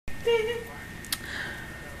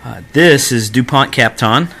This is DuPont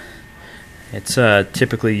Kapton. It's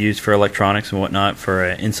typically used for electronics and whatnot for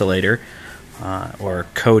an insulator or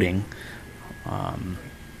coating.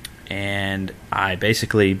 And I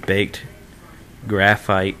basically baked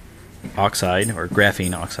graphite oxide or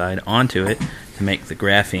graphene oxide onto it to make the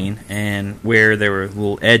graphene, and where there were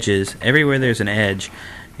little edges, everywhere there's an edge,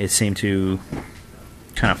 it seemed to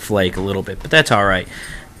kind of flake a little bit, but that's alright.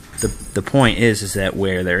 The point is that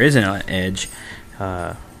where there isn't an edge,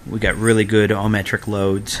 we got really good all-metric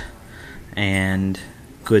loads and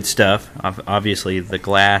good stuff. Obviously the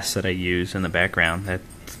glass that I use in the background,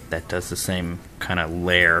 that does the same kind of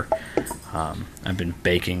layer. I've been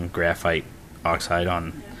baking graphite oxide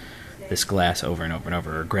on this glass over and over and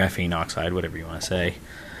over, or graphene oxide, whatever you want to say.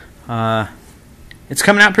 It's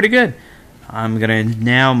coming out pretty good. I'm going to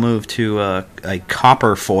now move to a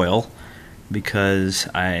copper foil, because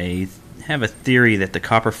I have a theory that the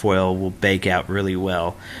copper foil will bake out really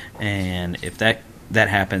well, and if that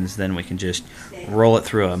happens, then we can just roll it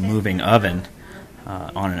through a moving oven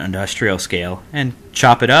on an industrial scale and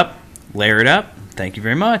chop it up, layer it up. Thank you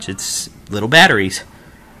very much. It's little batteries.